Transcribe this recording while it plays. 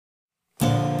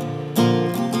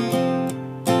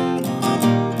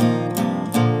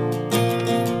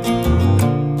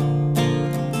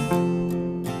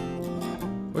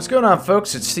going on,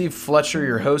 folks? It's Steve Fletcher,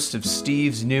 your host of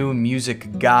Steve's New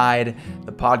Music Guide,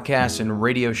 the podcast and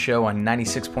radio show on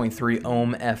 96.3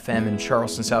 Ohm FM in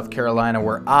Charleston, South Carolina,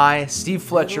 where I, Steve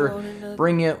Fletcher,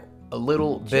 bring you a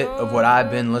little bit of what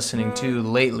I've been listening to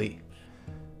lately.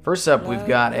 First up, we've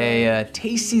got a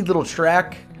tasty little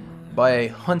track by a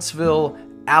Huntsville,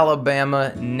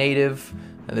 Alabama native.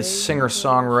 This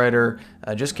singer-songwriter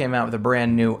just came out with a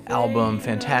brand new album,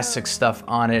 fantastic stuff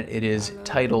on it. It is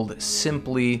titled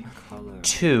Simply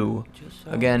 2.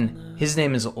 Again, his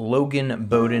name is Logan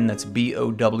Bowden, that's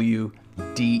Bowden.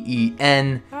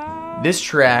 This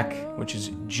track, which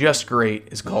is just great,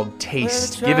 is called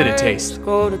Taste. Give it a taste.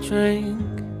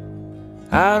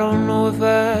 I don't know if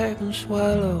I can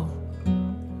swallow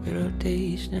or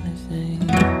taste anything.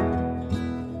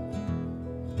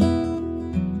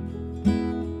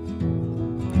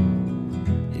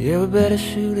 You ever better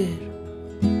shoot it?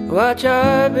 Watch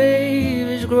our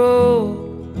babies grow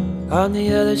on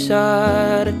the other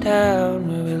side of town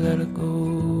where we let it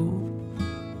go.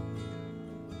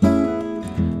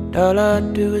 And all I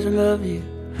do is love you.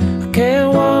 I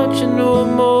can't want you no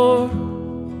more.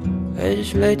 I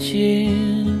just let you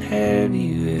in and have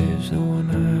you as the one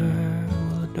I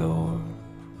will adore.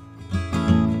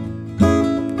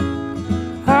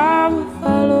 I will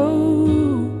follow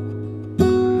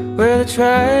where the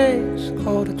tracks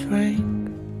call the train.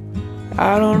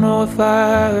 I don't know if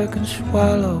I can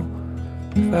swallow,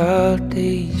 if I'll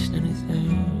taste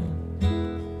anything.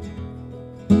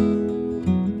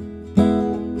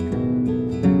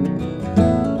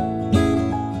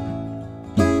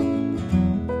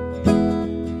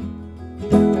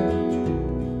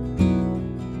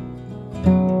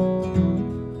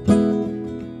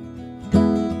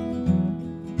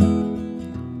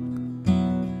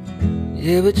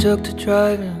 Yeah, we took to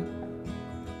driving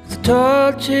the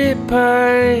tall cheap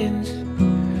pines,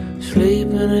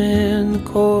 sleeping in the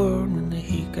corn when the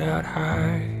heat got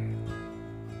high.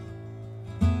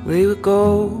 We would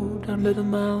go down to the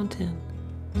mountain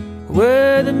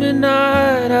where the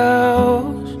midnight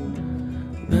owls.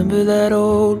 Remember that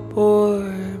old boy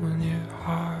when you're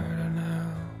harder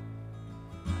now.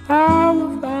 I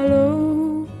will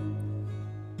follow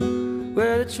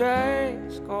where the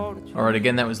tracks call the train. All right,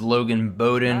 again, that was Logan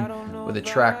Bowden with a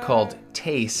track called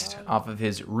Taste off of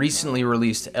his recently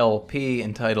released LP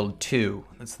entitled 2.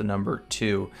 That's the number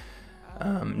 2.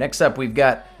 Next up, we've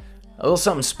got a little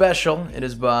something special. It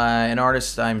is by an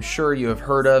artist I'm sure you have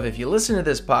heard of. If you listen to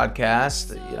this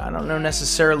podcast, I don't know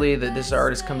necessarily that this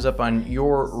artist comes up on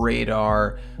your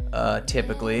radar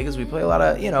typically, because we play a lot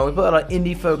of, we play a lot of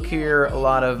indie folk here, a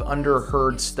lot of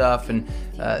underheard stuff, and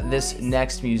this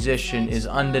next musician is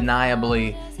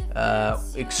undeniably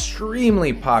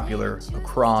extremely popular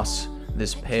across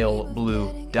this pale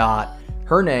blue dot.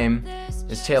 Her name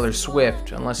is Taylor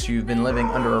Swift. Unless you've been living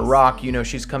under a rock, you know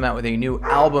she's come out with a new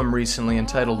album recently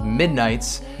entitled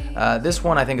Midnights. This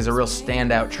one I think is a real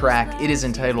standout track. It is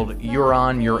entitled You're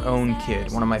On Your Own,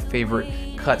 Kid, one of my favorite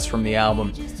cuts from the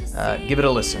album. Give it a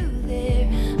listen.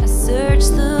 I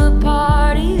searched the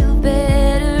party of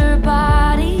better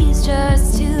bodies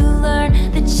just to learn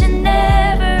that you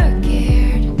never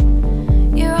cared.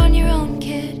 You're on your own,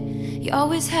 kid. You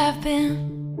always have been.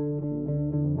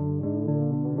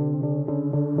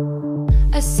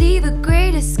 I see the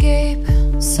great escape.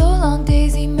 So long,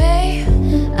 Daisy May.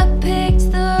 I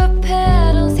picked the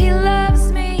petals. He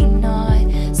loves me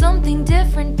not. Something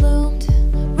different bloomed,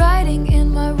 writing in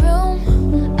my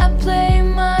room. I play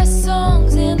my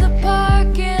songs in the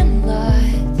parking lot.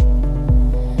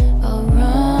 I'll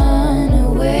run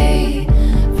away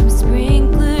from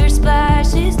sprinkler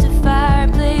splashes to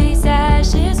fireplace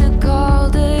ashes. I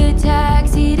called a taxi.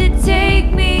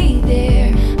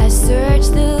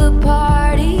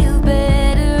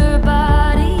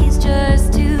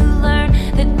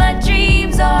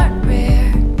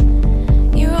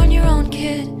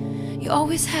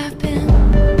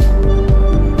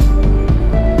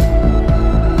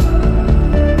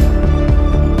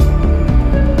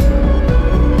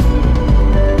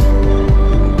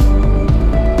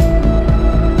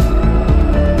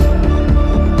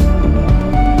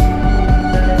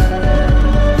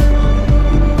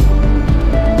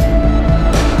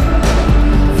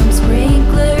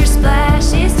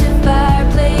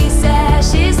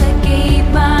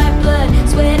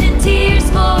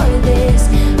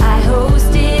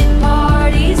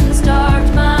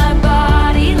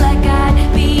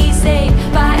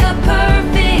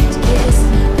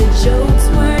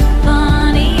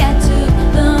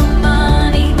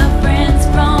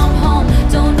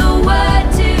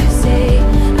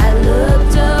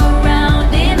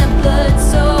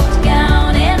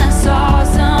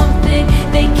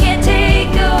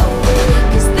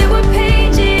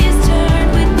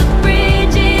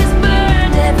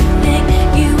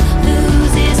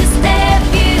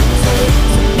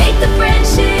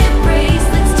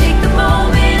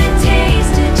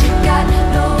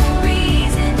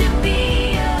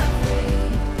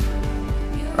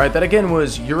 Alright, that again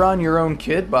was You're On Your Own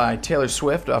Kid by Taylor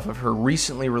Swift off of her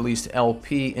recently released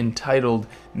LP entitled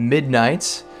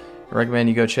Midnights. I recommend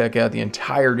you go check out the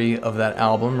entirety of that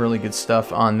album. Really good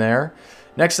stuff on there.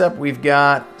 Next up, we've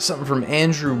got something from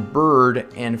Andrew Bird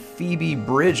and Phoebe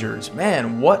Bridgers.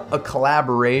 Man, what a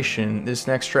collaboration. This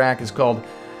next track is called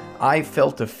I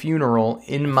Felt a Funeral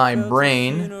in My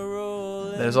Brain.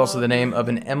 That is also the name of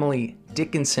an Emily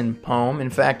Dickinson poem.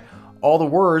 In fact, all the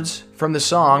words from the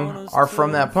song are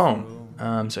from that poem.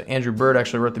 So Andrew Bird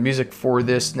actually wrote the music for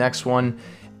this next one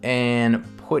and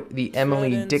put the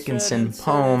Emily Dickinson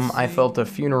poem, I Felt a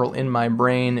Funeral in My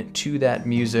Brain, to that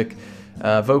music.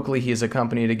 Vocally, he is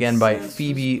accompanied again by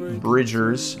Phoebe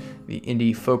Bridgers, the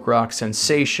indie folk rock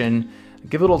sensation.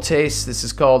 Give a little taste. This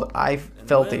is called I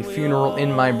Felt a Funeral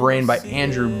in My Brain by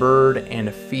Andrew Bird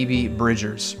and Phoebe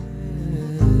Bridgers.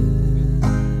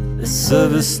 The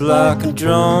service like a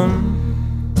drum,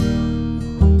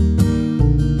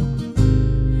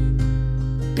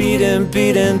 beating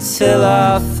till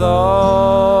I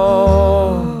thought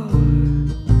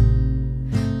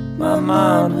my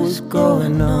mind was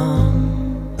going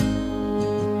numb.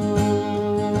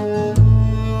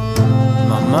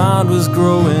 My mind was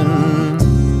growing,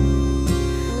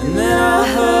 and then I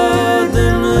heard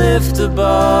them lift a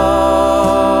box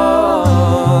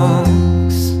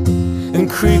and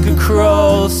creak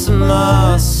across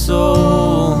my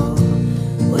soul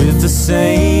with the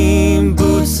same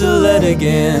boots of lead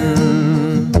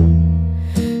again.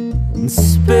 And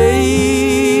space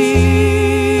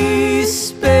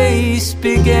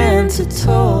began to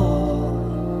talk.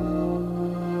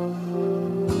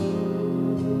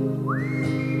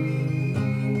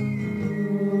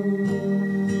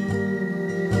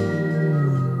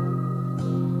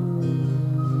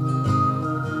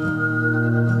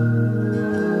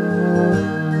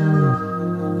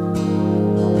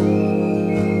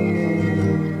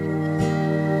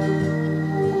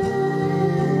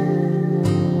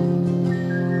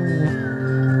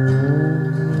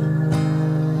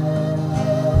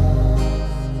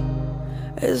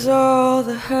 As all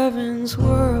the heavens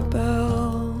were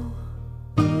about,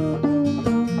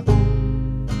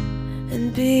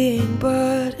 and being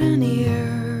but an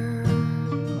ear,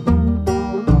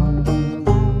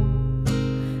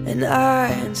 and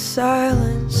I in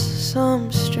silence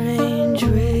some strange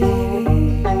race,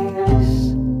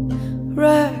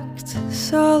 wrecked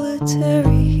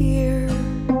solitary here.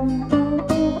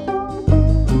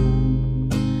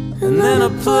 And then a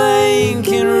plank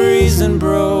in reason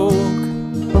broke,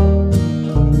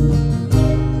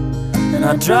 and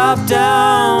I dropped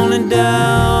down and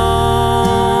down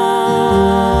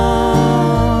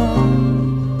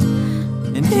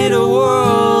and hit a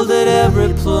world at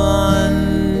every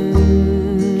plunge,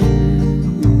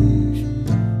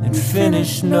 and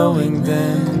finished knowing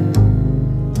then,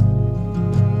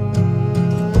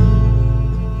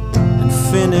 and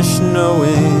finished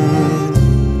knowing.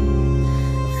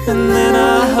 And then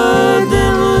I heard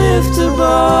them lift a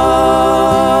box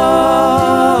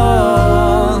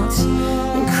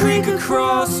and creak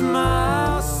across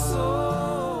my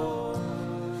soul.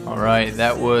 Alright,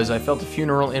 that was I Felt a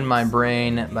Funeral in My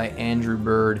Brain by Andrew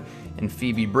Bird and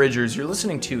Phoebe Bridgers. You're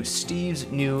listening to Steve's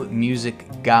New Music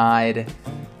Guide.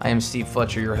 I am Steve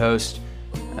Fletcher, your host.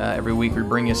 Every week we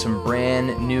bring you some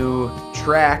brand new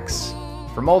tracks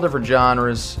from all different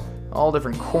genres, all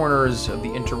different corners of the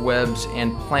interwebs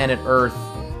and planet Earth.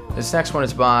 This next one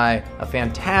is by a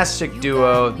fantastic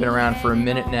duo. They've been around for a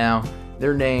minute now.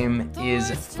 Their name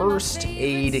is First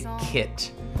Aid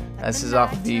Kit. This is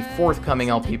off of the forthcoming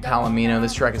LP Palomino.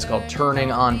 This track is called Turning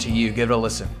On To You. Give it a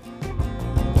listen.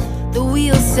 The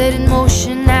wheels set in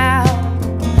motion now.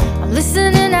 I'm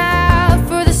listening out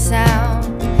for the sound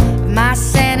of my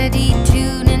sanity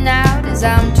tuning out as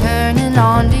I'm turning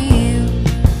on to you.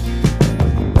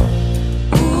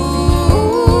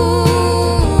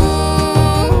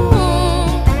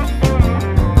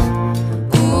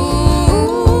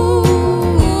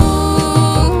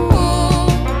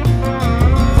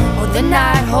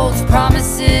 Holds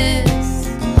promises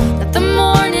that the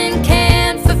morning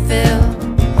can't fulfill,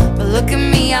 but look at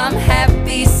me, I'm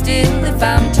happy still if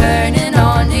I'm turning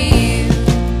on to you.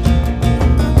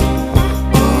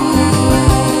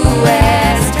 Ooh,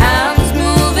 as time's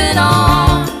moving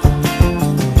on,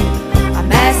 I'm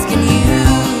asking you,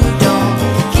 don't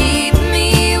keep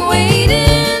me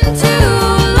waiting too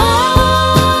long.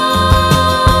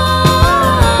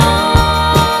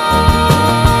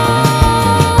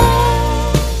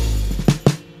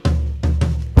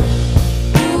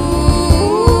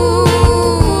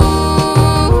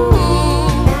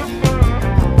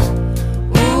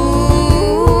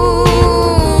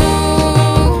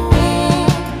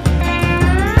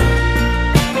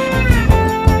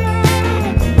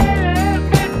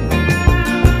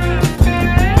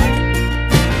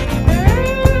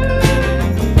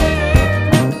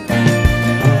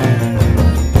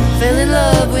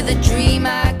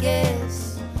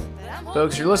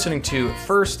 Folks, you're listening to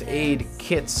First Aid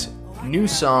Kit's new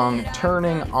song,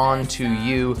 Turning On To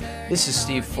You. This is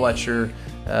Steve Fletcher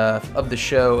of the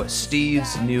show,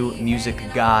 Steve's New Music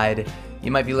Guide.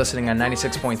 You might be listening on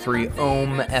 96.3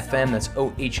 Ohm FM, that's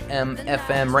OHM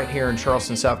FM, right here in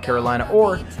Charleston, South Carolina,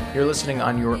 or you're listening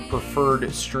on your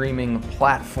preferred streaming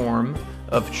platform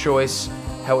of choice.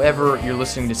 However you're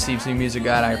listening to Steve's New Music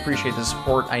Guide, I appreciate the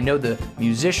support. I know the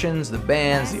musicians, the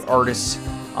bands, the artists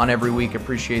on every week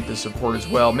appreciate the support as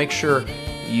well. Make sure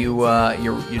you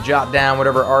jot down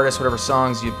whatever artists, whatever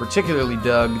songs you particularly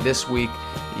dug this week.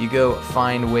 You go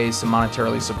find ways to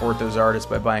monetarily support those artists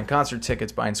by buying concert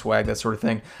tickets, buying swag, that sort of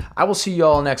thing. I will see you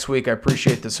all next week. I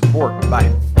appreciate the support.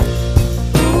 Bye.